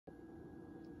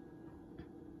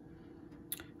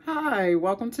Hi,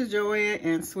 welcome to Joanne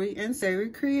and Sweet and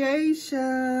Savory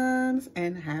Creations,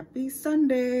 and happy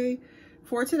Sunday.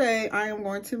 For today, I am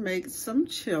going to make some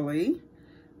chili,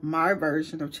 my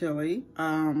version of chili.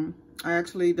 I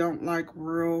actually don't like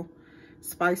real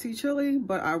spicy chili,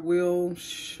 but I will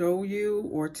show you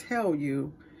or tell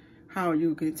you how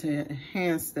you can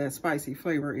enhance that spicy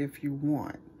flavor if you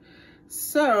want.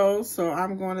 So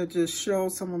I'm going to just show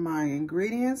some of my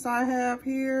ingredients I have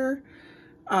here.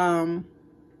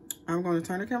 I'm going to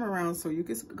turn the camera around so you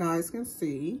guys can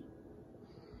see.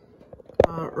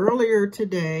 Earlier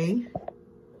today,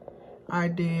 I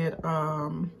did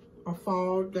a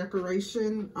fall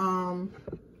decoration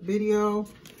video.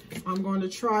 I'm going to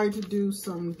try to do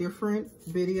some different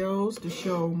videos to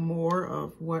show more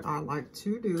of what I like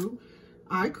to do.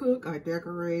 I cook, I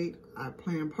decorate, I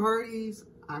plan parties,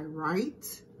 I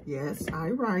write. Yes, I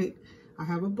write. I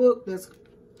have a book that's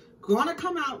gonna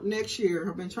come out next year.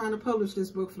 I've been trying to publish this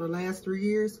book for the last 3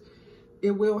 years. It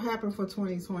will happen for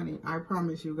 2020. I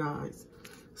promise you guys.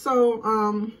 So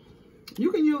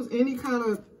you can use any kind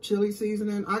of chili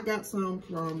seasoning. I got some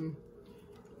from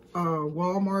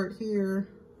Walmart here.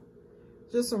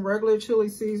 Just some regular chili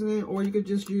seasoning, or you could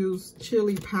just use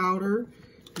chili powder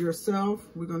yourself.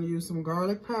 We're gonna use some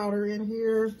garlic powder in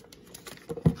here.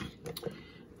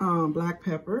 Black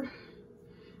pepper.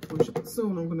 Which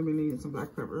soon I'm going to be needing some black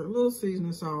pepper, a little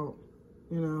seasoning salt,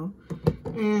 you know.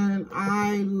 And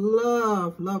I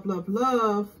love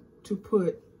to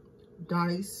put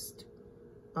diced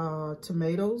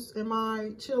tomatoes in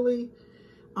my chili.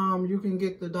 You can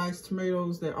get the diced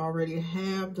tomatoes that already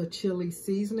have the chili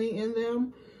seasoning in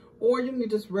them, or you can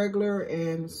just regular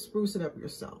and spruce it up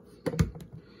yourself.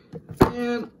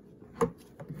 And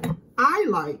I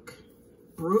like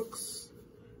Brooks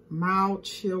mild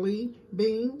chili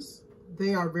beans.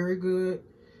 They are very good,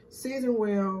 seasoned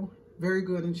well, very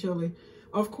good in chili.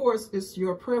 Of course, it's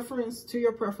your preference,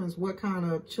 what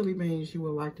kind of chili beans you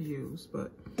would like to use,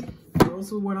 but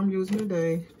those are what I'm using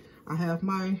today. I have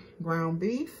my ground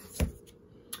beef,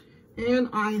 and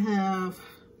I have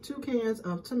 2 cans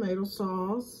of tomato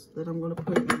sauce that I'm going to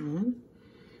put in.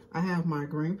 I have my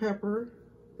green pepper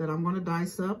that I'm going to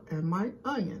dice up, and my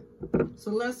onion.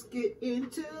 So let's get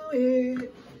into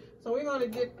it. So we're going to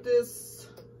get this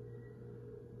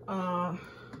pot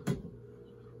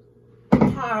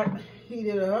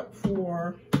heated up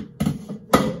for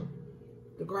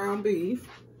the ground beef.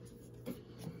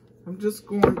 I'm just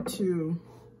going to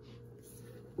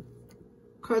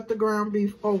cut the ground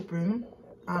beef open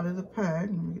out of the pack.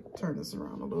 Let me turn this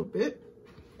around a little bit.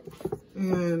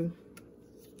 And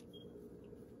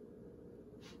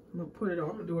I'm going to put it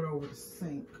on. I'm going to do it over the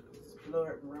sink. This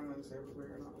blood runs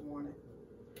everywhere and I don't want it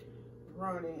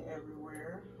running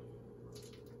everywhere.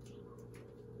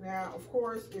 Now, of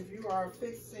course, if you are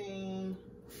fixing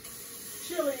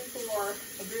chili for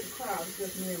a big crowd, it's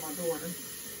just me and my daughter.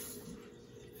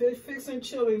 Fixing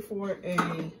chili for a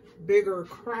bigger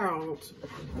crowd,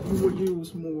 you would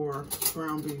use more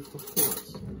ground beef, of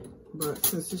course. But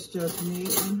since it's just me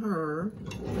and her,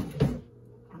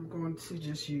 I'm going to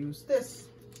just use this,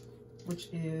 which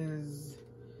is,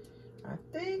 I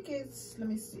think it's, let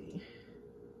me see.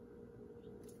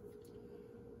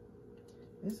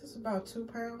 This is about 2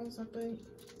 pounds, I think.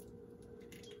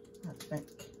 I'm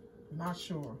not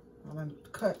sure. I'm gonna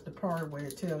cut the part where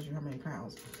it tells you how many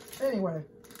pounds. Anyway,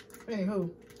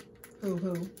 you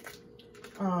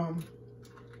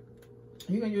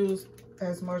can use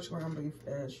as much ground beef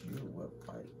as you would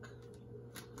like.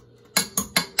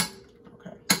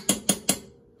 Okay.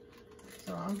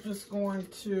 So I'm just going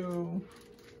to,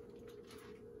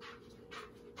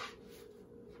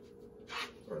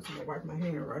 first I'm gonna wipe my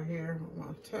hand right here on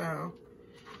my towel.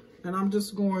 And I'm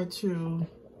just going to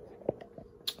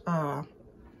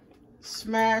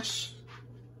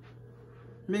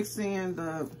mix in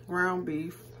the ground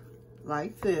beef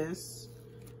like this,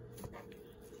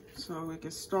 so it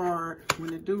can start,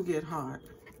 when it do get hot,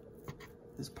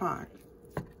 this pot,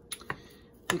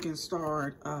 it can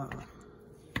start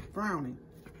browning.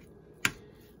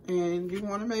 And you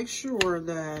want to make sure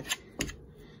that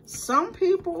some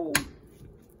people,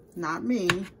 not me,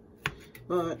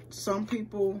 but some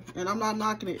people, and I'm not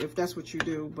knocking it if that's what you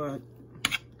do, but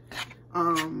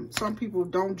some people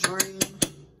don't drain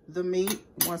the meat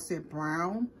once it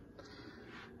brown.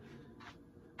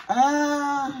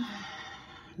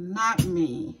 Not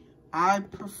me. I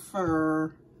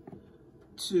prefer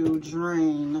to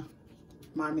drain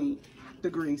my meat, the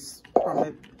grease from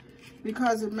it,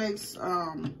 because it makes,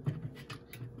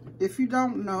 if you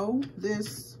don't know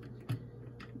this,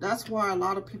 that's why a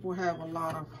lot of people have a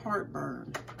lot of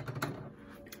heartburn,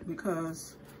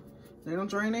 because they don't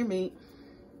drain their meat.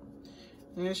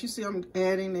 And as you see, I'm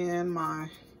adding in my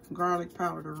garlic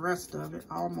powder, the rest of it.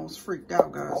 I almost freaked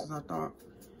out, guys, because I thought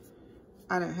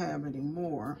I didn't have any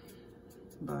more,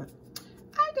 but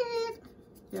I did.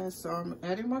 Yeah, so I'm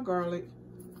adding my garlic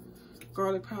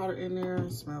powder in there.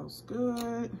 It smells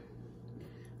good.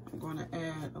 I'm going to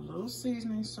add a little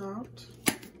seasoning salt.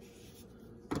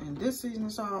 And this seasoning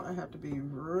salt, I have to be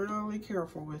really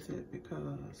careful with it because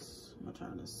I'm going to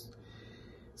turn this.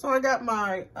 So I got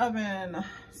my oven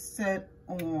set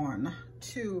on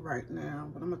 2 right now,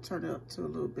 but I'm going to turn it up to a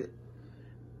little bit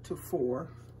to 4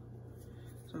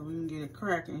 so we can get it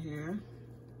cracking here.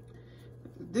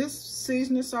 This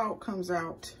seasoning salt comes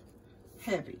out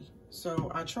heavy,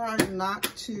 so I try not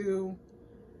to,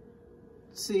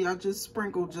 see, I just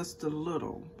sprinkle just a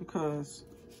little because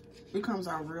it comes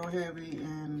out real heavy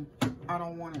and I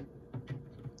don't want it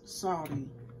salty.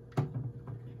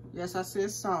 Yes, I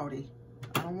said salty.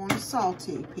 I don't want it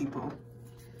salty, people.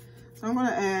 So I'm going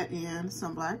to add in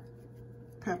some black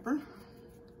pepper.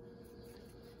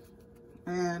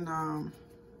 And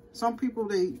some people,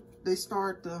 they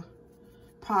start the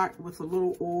pot with a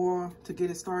little oil to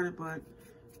get it started, but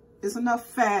it's enough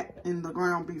fat in the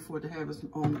ground beef for it to have its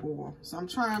own oil. So I'm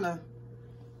trying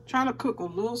to cook a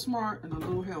little smart and a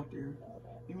little healthier,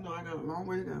 even though I got a long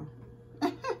way to go.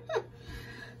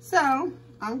 So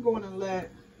I'm going to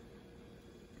let,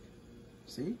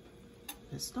 see,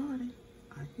 it started.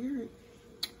 I hear it.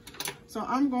 So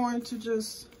I'm going to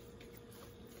just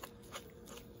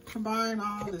combine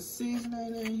all the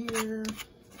seasoning in here.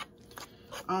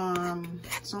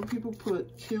 Some people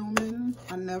put cumin.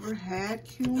 I never had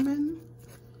cumin.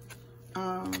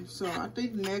 So I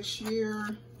think next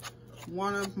year,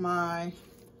 one of my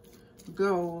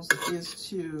goals is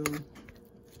to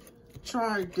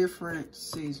try different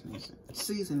seasonings.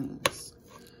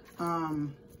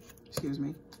 Excuse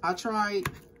me. I tried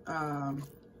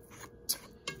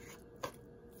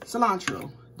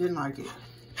cilantro. Didn't like it.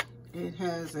 It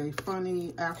has a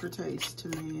funny aftertaste to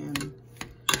me, and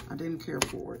I didn't care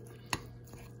for it.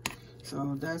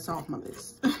 So that's off my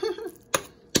list.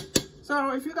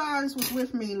 So if you guys was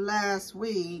with me last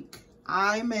week,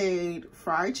 I made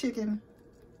fried chicken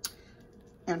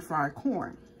and fried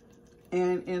corn.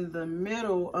 And in the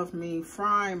middle of me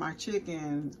frying my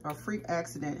chicken, a freak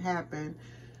accident happened.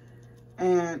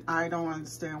 And I don't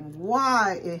understand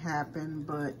why it happened,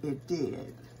 but it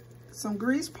did. Some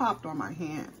grease popped on my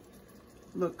hand.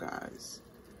 Look, guys.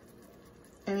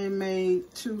 And it made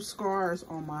 2 scars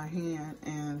on my hand.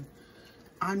 And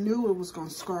I knew it was going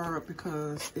to scar up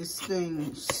because it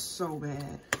stings so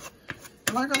bad.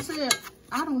 And like I said,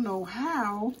 I don't know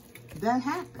how that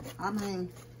happened. I mean,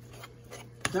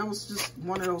 that was just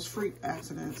one of those freak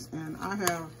accidents. And I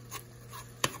have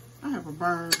a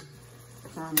burn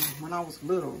from when I was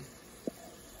little.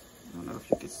 I don't know if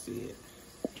you can see it.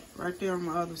 Right there on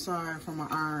my other side from my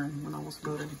iron when I was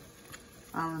little.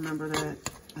 I remember that.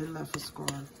 It left a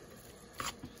scar.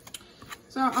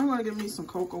 So I'm going to get me some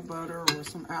cocoa butter or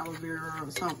some aloe vera or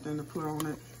something to put on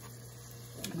it.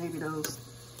 Maybe those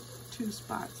 2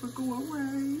 spots will go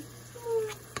away.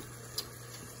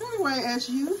 Anyway, as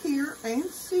you hear and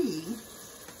see,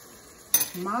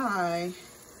 my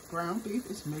ground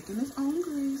beef is making its own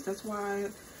grease. That's why,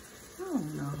 I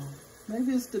don't know.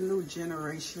 Maybe it's the new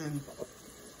generation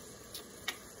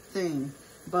thing.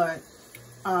 But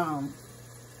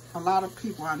a lot of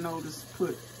people I noticed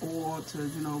put oil to,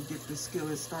 you know, get the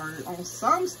skillet started on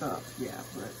some stuff. Yeah,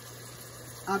 but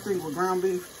I think with ground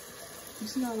beef, you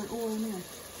see all the oil in there?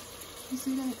 You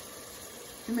see that?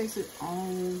 It makes its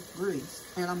own grease.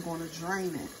 And I'm going to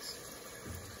drain it.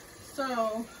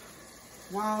 So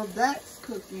while that's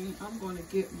cooking, I'm going to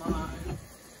get my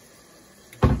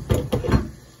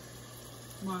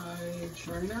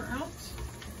drainer out.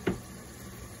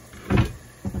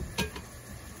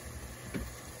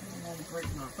 Break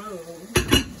my bowl.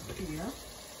 Yeah.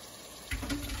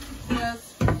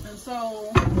 Yes. And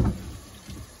so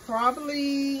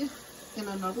probably in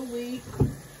another week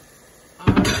I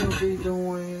will be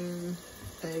doing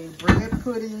a bread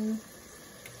pudding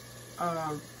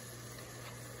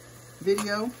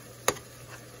video.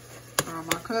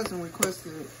 My cousin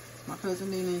requested, my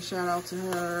cousin Nene, shout out to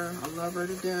her. I love her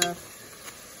to death.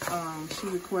 She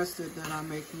requested that I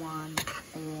make one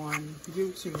on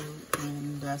YouTube,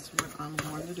 and that's what I'm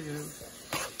going to do.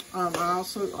 I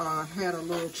also had a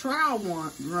little trial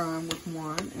run with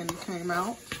one, and it came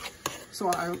out,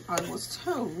 so I was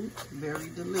told, very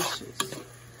delicious.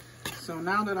 So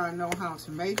now that I know how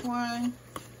to make one,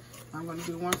 I'm going to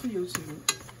do one for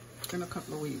YouTube in a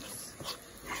couple of weeks.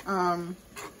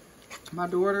 My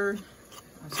daughter,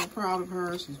 I'm so proud of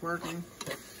her. She's working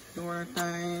doing her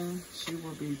thing. She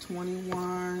will be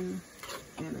 21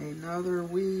 in another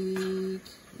week.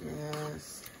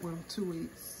 Yes, well, 2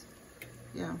 weeks.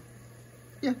 Yeah,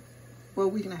 well, a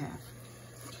week and a half.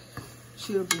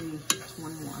 She'll be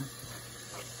 21.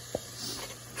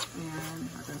 And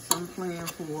I got some plan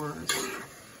for us,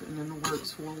 been in the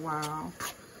works for a while.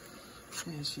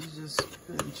 And she's just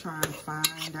been trying to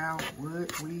find out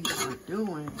what we are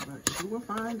doing, but she will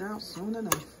find out soon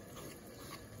enough.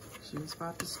 She's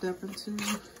about to step into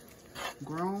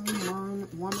grown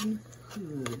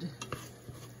womanhood.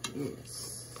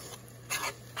 Yes.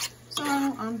 So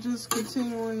I'm just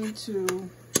continuing to,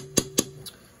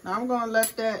 now I'm gonna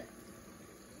let that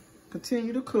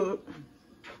continue to cook.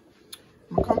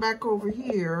 I'm gonna come back over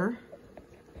here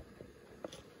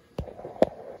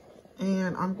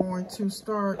and I'm going to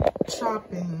start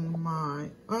chopping my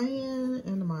onion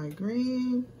and my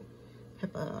green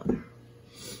pepper.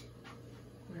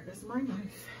 Where is my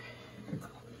knife?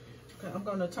 Okay, I'm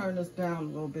gonna turn this down a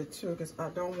little bit too because I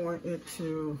don't want it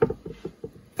to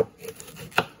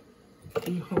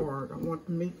be hard. I want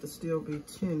the meat to still be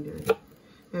tender.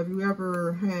 Have you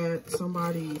ever had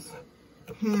somebody's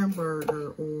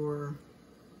hamburger or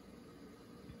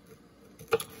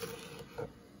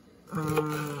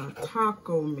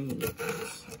taco meat,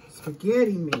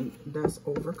 spaghetti meat that's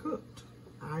overcooked?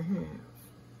 I have.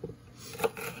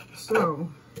 So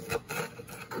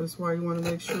that's why you want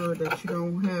to make sure that you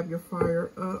don't have your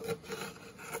fire up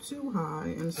too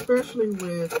high, and especially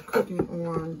with cooking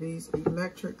on these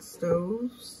electric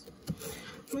stoves.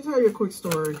 Let me tell you a quick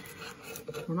story.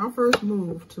 When I first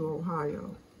moved to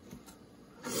Ohio,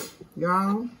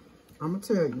 y'all, I'm gonna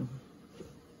tell you,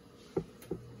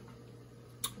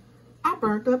 I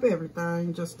burnt up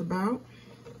everything just about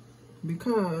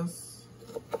because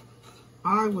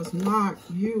I was not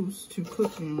used to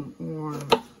cooking on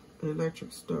an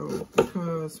electric stove,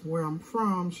 because where I'm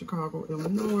from, Chicago,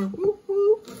 Illinois, whoop,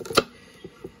 whoop,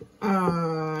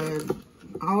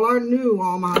 all I knew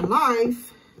all my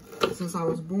life, since I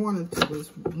was born into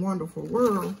this wonderful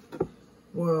world,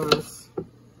 was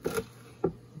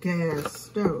gas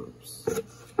stoves.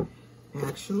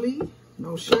 Actually,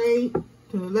 no shade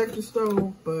to the electric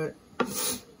stove, but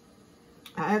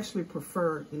I actually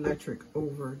prefer electric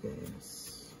over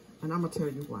gas. And I'm gonna tell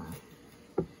you why.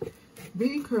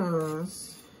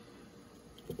 Because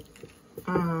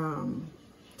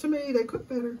to me, they cook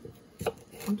better.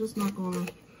 I'm just not gonna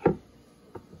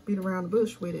beat around the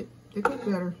bush with it. They cook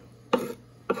better.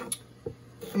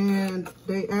 And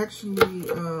they actually,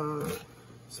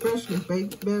 especially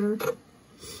bake better.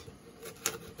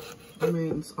 I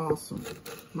mean, it's awesome.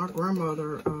 My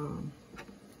grandmother,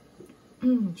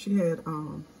 she had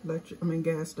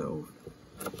gas stove,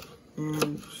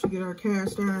 and she get her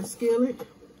cast iron skillet,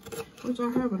 which I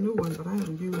have a new one, but I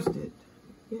haven't used it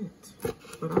yet,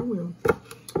 but I will.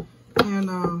 And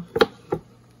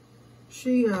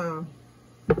she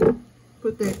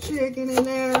put that chicken in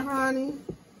there, honey.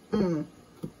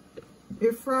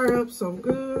 It fried up so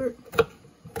good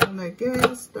on that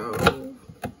gas stove.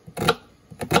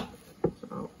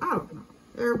 So I don't know.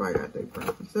 Everybody got their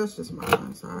preference. That's just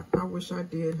mine. So I wish I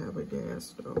did have a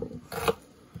gas stove.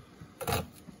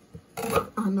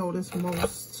 But I notice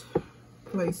most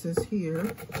places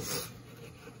here,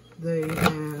 they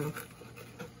have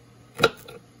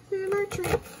the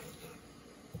electric.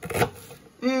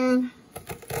 And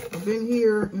I've been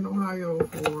here in Ohio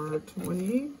for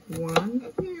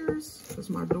 21 years because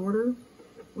my daughter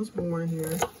was born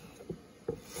here.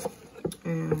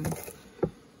 And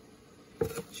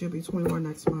she'll be 21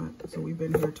 next month. So we've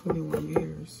been here 21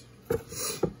 years.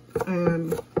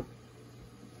 And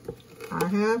I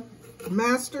have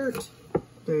mastered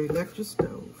the electric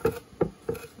stove.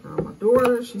 My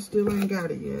daughter, she still ain't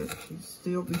got it yet. She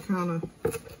still be kind of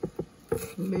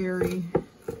leery.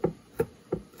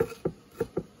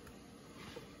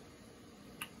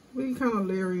 We kind of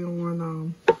leery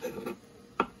on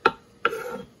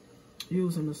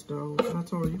using the stove. I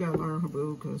told her, you gotta learn her,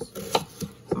 boo, because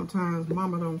sometimes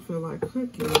mama don't feel like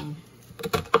cooking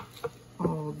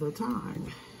all the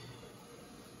time.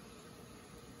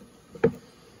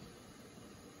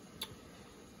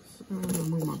 So I'm gonna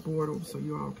move my board over so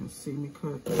you all can see me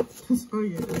cut this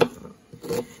onion up.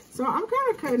 So I'm kind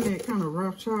of cutting it kind of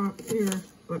rough chop here,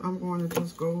 but I'm going to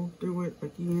just go through it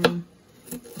again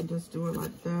and just do it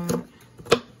like that.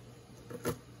 Okay,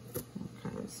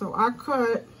 so I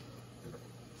cut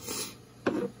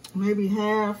maybe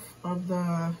half of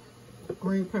the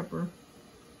green pepper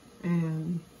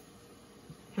and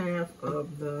half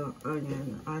of the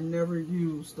onion. I never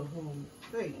used the whole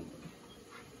thing.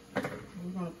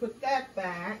 I'm gonna put that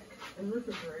back in the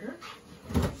refrigerator.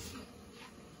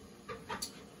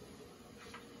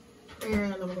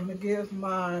 give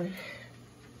my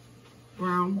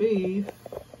ground beef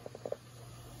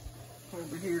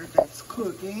over here that's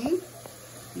cooking.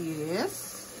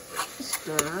 Yes,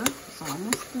 stir. It's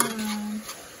almost done.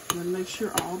 I'm gonna make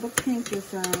sure all the pink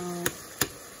is out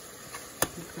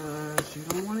because you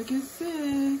don't want to get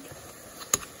sick.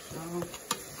 So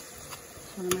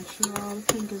just want to make sure all the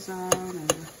pink is out and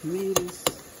the meat is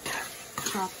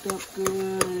chopped up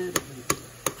good.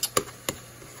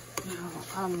 You know,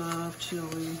 I love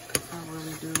chili. I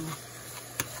really do.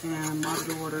 And my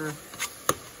daughter,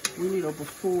 we need a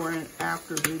before and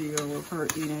after video of her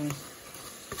eating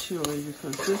chili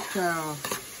because this child,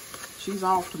 she's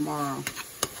off tomorrow.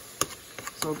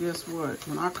 So guess what?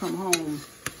 When I come home,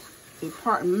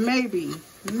 maybe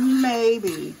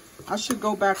I should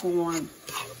go back on,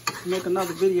 make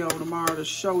another video tomorrow to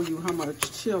show you how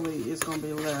much chili is gonna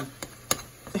be left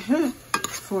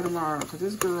for tomorrow. Cause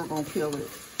this girl gonna kill it.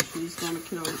 She's gonna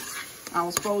kill it. I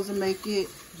was supposed to make it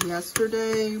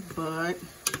yesterday, but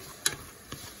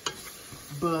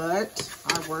I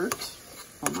worked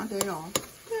on my day off.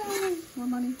 Yay, more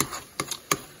money.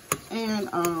 And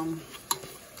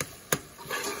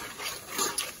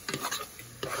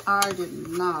I did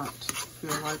not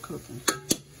feel like cooking.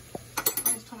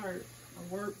 I was tired. I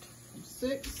worked from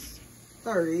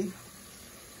 6:30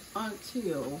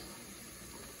 until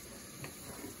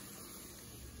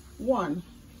 1.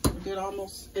 I did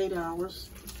almost 8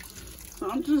 hours. So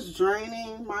I'm just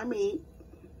draining my meat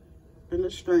in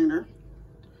the strainer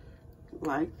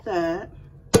like that.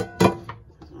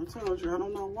 As I told you, I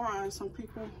don't know why some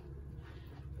people,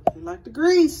 they like the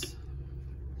grease.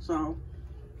 So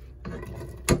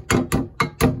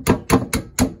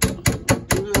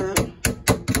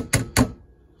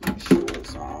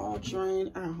it's all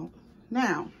drained out.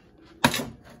 Now,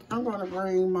 I'm going to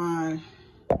bring my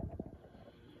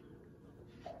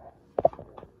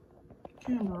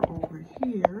camera over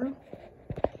here.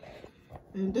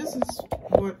 And this is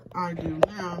what I do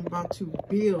now. I'm about to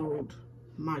build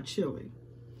my chili.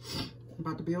 I'm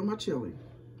about to build my chili.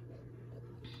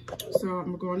 So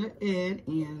I'm going to add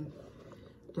in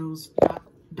those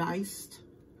diced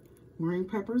green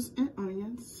peppers and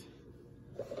onions.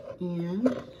 And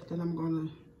then I'm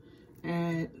going to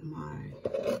add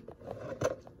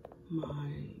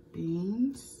my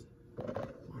beans,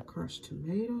 my crushed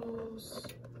tomatoes,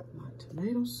 my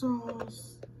tomato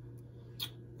sauce.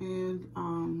 And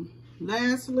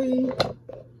lastly,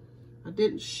 I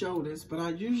didn't show this, but I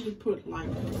usually put like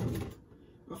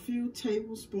a few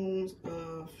tablespoons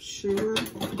of sugar.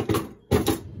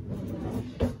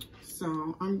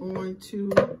 So I'm going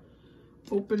to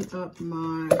open up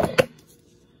my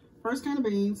first can of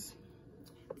beans,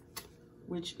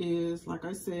 which is, like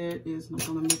I said, I'm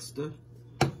gonna mix the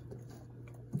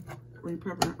green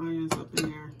pepper and onions up in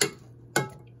there.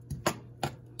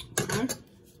 Okay.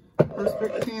 First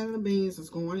big can of beans is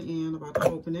going in. About to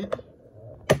open it.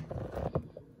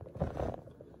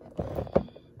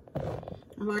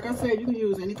 And like I said, you can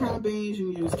use any kind of beans.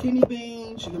 You can use kidney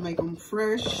beans. You can make them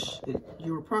fresh.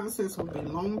 Your process will be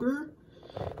longer,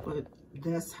 but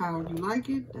that's how you like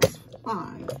it. That's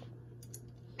fine.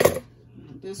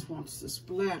 And this wants to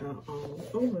splatter all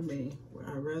over me. Well,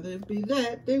 I'd rather it be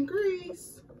that than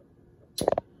grease.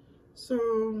 So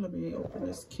let me open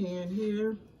this can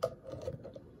here.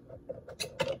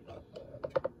 Okay,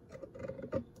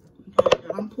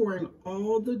 and I'm pouring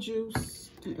all the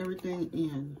juice and everything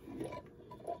in.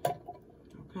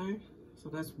 Okay, so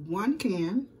that's 1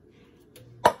 can.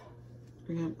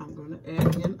 And I'm going to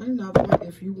add in another one.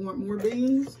 If you want more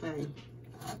beans, hey,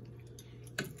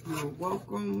 you're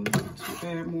welcome to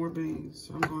add more beans.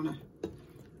 So I'm going to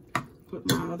put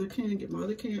my other can, get my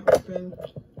other can open.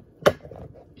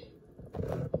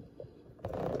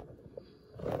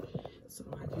 So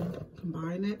I can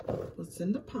combine it with what's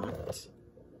in the pot.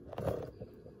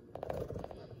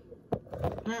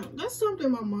 Now, that's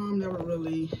something my mom never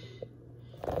really,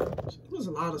 there's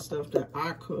a lot of stuff that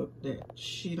I cook that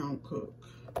she don't cook.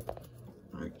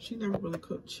 Like, she never really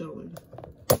cooked chili.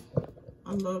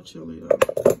 I love chili though.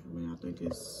 I mean, I think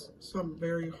it's something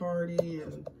very hearty,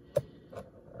 and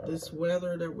this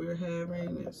weather that we're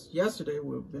having, yesterday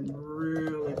would have been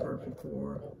really perfect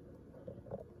for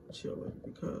chili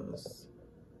because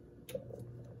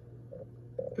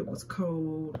it was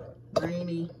cold,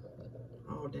 rainy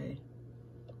all day.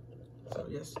 So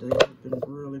yesterday would have been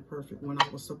really perfect when I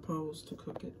was supposed to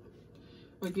cook it.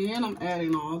 Again, I'm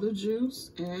adding all the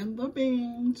juice and the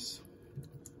beans.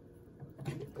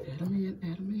 Add them in,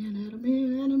 add them in, add them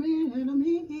in, add them in, add them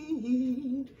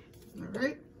in. All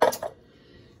right.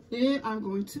 Then I'm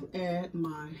going to add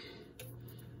my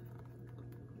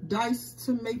diced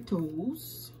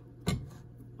tomatoes.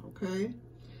 okay?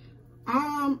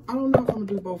 I don't know if I'm gonna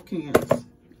do both cans.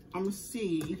 I'm gonna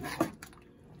see.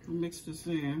 I'll mix this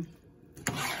in, and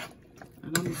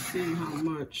I'm gonna see how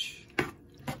much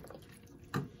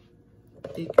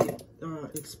it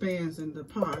expands in the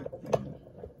pot.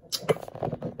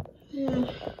 Yeah,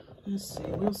 let's see.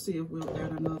 We'll see if we'll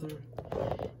add another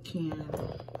can.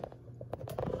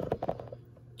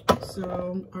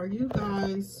 So, are you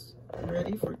guys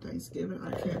ready for Thanksgiving?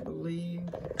 I can't believe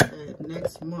that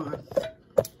next month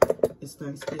is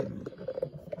Thanksgiving.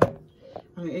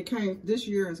 I mean, this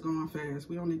year is going fast.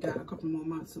 We only got a couple more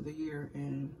months of the year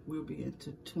and we'll be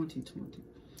into 2020.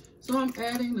 So I'm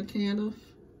adding a can of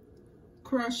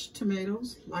crushed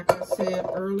tomatoes. Like I said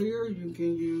earlier, you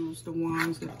can use the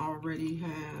ones that already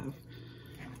have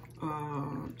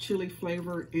chili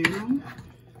flavor in them.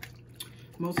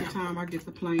 Most of the time I get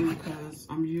the plain because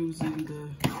I'm using the,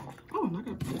 oh, and I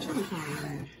got the chili powder in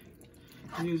there.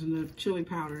 I'm using the chili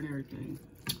powder and everything.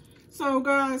 So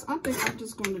guys, I think I'm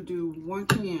just going to do one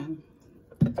can.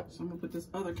 So I'm going to put this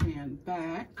other can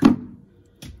back.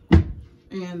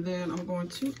 And then I'm going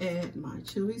to add my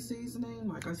chili seasoning.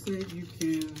 Like I said, you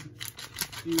can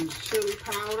use chili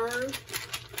powder.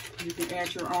 You can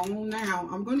add your own. Now,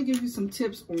 I'm going to give you some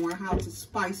tips on how to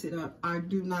spice it up. I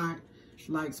do not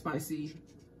like spicy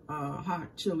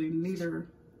hot chili. Neither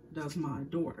does my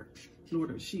daughter, nor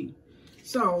does she.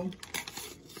 So,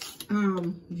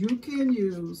 you can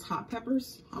use hot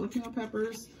peppers, jalapeno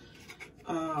peppers.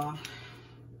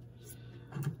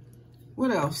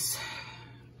 What else?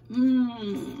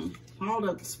 All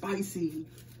the spicy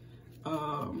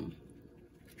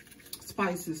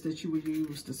spices that you would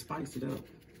use to spice it up.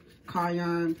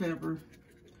 Cayenne pepper,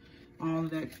 all of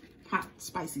that hot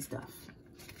spicy stuff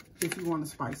if you want to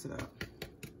spice it up.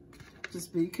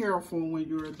 Just be careful when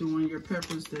you're doing your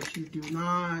peppers that you do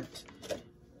not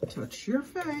touch your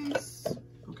face.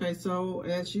 Okay, so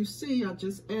as you see, I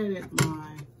just added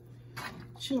my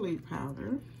chili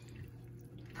powder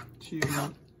to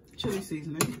chili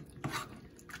seasoning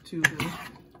to the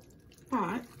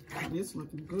pot. And it's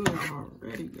looking good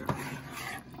already, guys.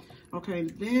 Okay,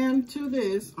 then to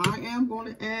this, I am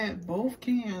going to add both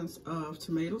cans of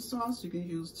tomato sauce. You can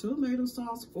use tomato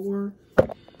sauce or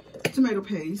tomato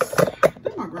paste. I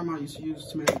think my grandma used to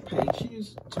use tomato paste. She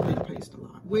used tomato paste a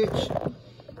lot, which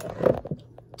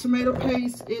tomato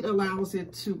paste, it allows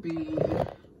it to be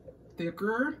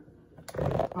thicker,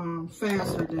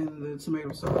 faster than the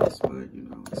tomato sauce, but you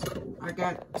know, it's cool. I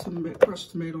got some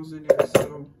crushed tomatoes in there,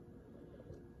 so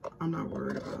I'm not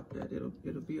worried about that.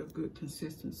 It'll be a good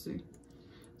consistency.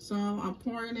 So I'm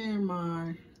pouring in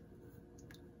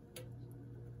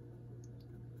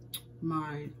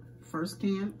my first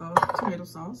can of tomato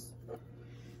sauce.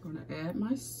 I'm gonna add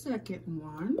my second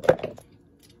one.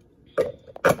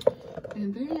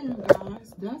 And then,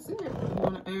 guys, that's it. I'm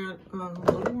gonna add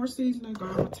a little more seasoning.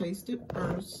 I'm gonna taste it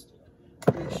first.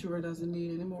 Make sure it doesn't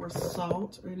need any more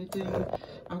salt or anything.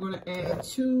 I'm gonna add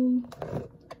 2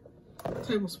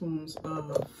 tablespoons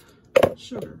of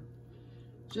sugar,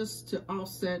 just to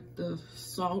offset the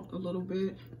salt a little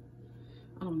bit.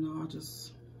 I don't know, I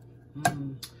just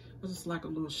like a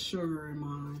little sugar in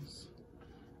mine.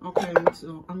 Okay,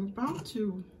 so I'm about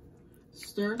to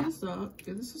stir this up.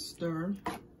 Give this a stir.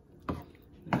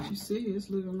 As you see, it's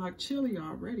looking like chili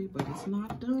already, but it's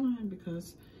not done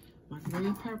because my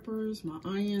green peppers, my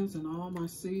onions, and all my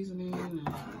seasoning and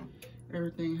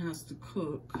everything has to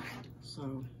cook.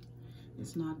 So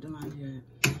it's not done yet.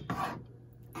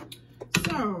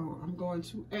 So I'm going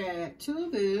to add to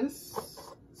this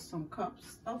some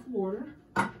cups of water.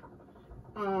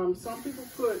 Some people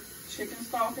put chicken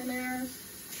stock in there.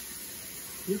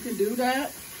 You can do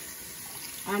that.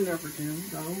 I never do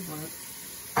though, but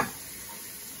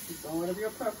it's whatever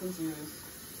your preference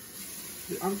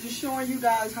is. I'm just showing you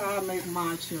guys how I make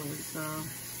my chili. So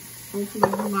hopefully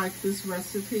you like this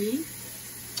recipe.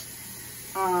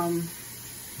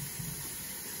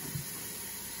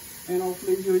 And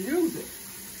hopefully you'll use it.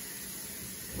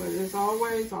 But as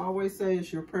always, I always say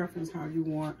it's your preference how you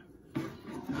want.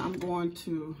 I'm going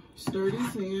to stir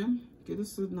this in. Get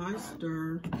this a nice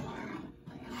stir.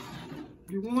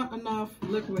 You want enough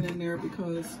liquid in there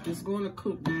because it's going to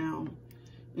cook down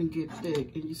and get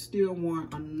thick. And you still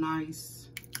want a nice,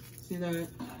 see that?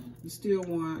 You still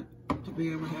want to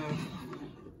be able to have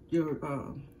your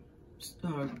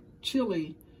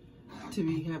chili to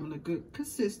be having a good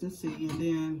consistency. And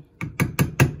then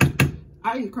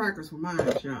I eat crackers with mine,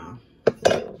 y'all.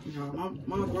 You know,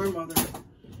 my grandmother,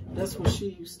 that's what she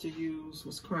used to use,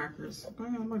 was crackers. Okay,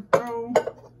 I'm gonna throw,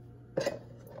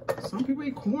 some people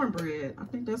eat cornbread. I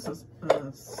think that's a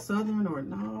southern, or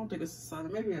no, I don't think it's a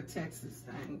southern, maybe a Texas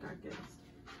thing, I guess.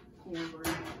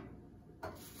 cornbread.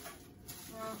 I'm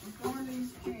throwing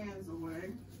these cans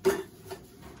away.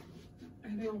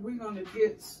 And then we're going to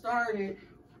get started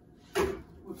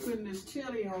with putting this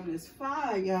chili on this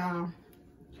fire, y'all.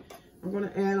 I'm going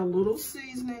to add a little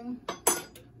seasoning.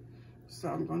 So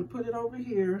I'm going to put it over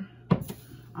here.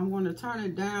 I'm going to turn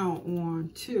it down on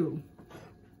 2.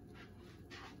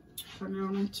 Turn it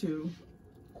on 2.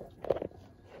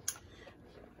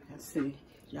 Let's see.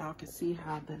 Y'all can see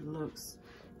how that looks.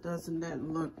 Doesn't that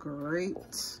look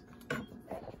great?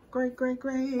 Great, great,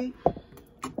 great.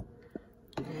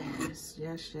 Yes,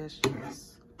 yes, yes,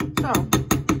 yes. So,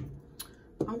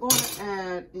 I'm going to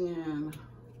add in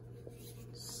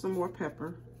some more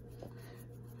pepper.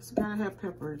 It's gotta have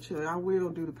pepper and chili. I will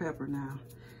do the pepper now.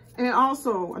 And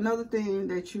also, another thing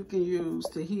that you can use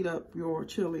to heat up your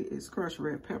chili is crushed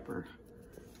red pepper.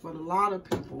 But a lot of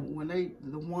people, when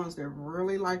the ones that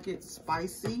really like it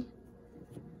spicy,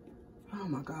 oh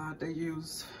my God, they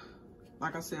use,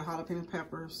 like I said, jalapeno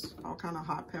peppers, all kind of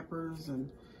hot peppers and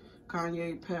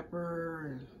cayenne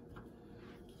pepper. And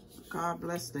God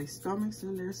bless their stomachs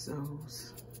and their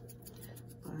souls.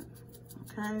 But,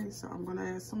 okay, so I'm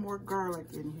gonna add some more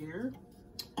garlic in here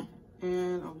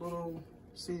and a little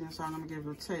seasoning salt. I'm gonna give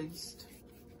it a taste.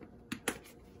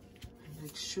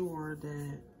 Make sure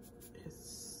that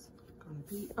it's gonna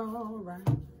be all right.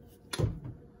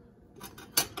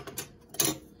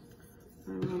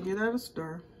 And we're gonna get that a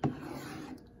stir.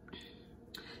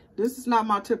 This is not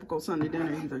my typical Sunday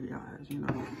dinner either, guys, you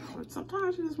know. But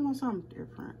sometimes you just want something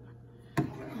different. You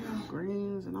know,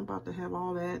 greens, and I'm about to have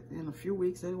all that in a few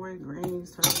weeks anyway.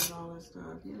 Greens, turkeys, all that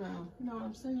stuff. You know what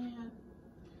I'm saying?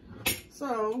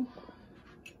 So,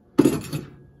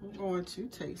 I'm going to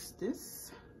taste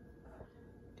this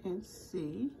and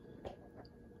see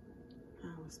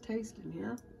how it's tasting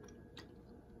here.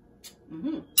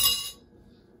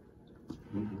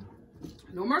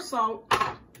 No more salt.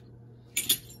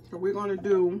 So we're going to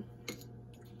do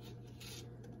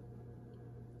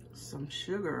some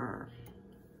sugar.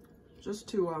 Just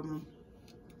 2 of them.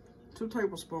 2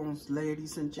 tablespoons,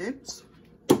 ladies and gents.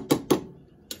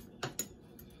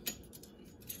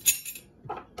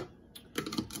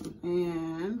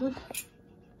 And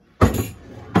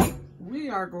we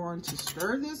are going to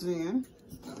stir this in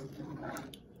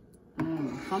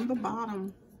from the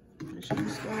bottom. Make sure you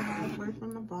stir all the way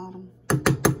from the bottom.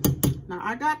 Now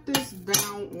I got this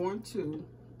down on 2,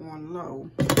 on low.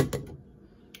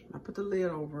 I put the lid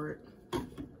over it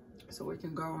so it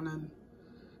can go on and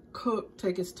cook,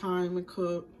 take its time and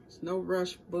cook. It's no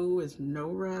rush, boo. It's no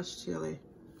rush chili.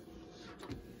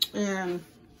 And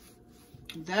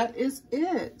that is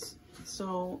it.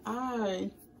 So I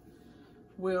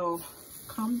will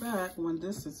come back when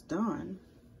this is done,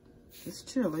 this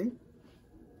chili,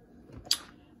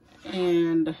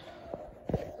 and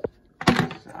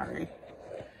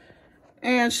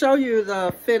and show you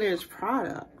the finished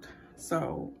product.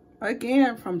 So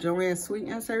again, from Joanne Sweet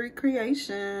and Savory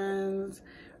Creations,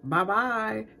 bye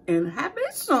bye and happy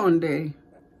Sunday.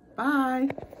 Bye.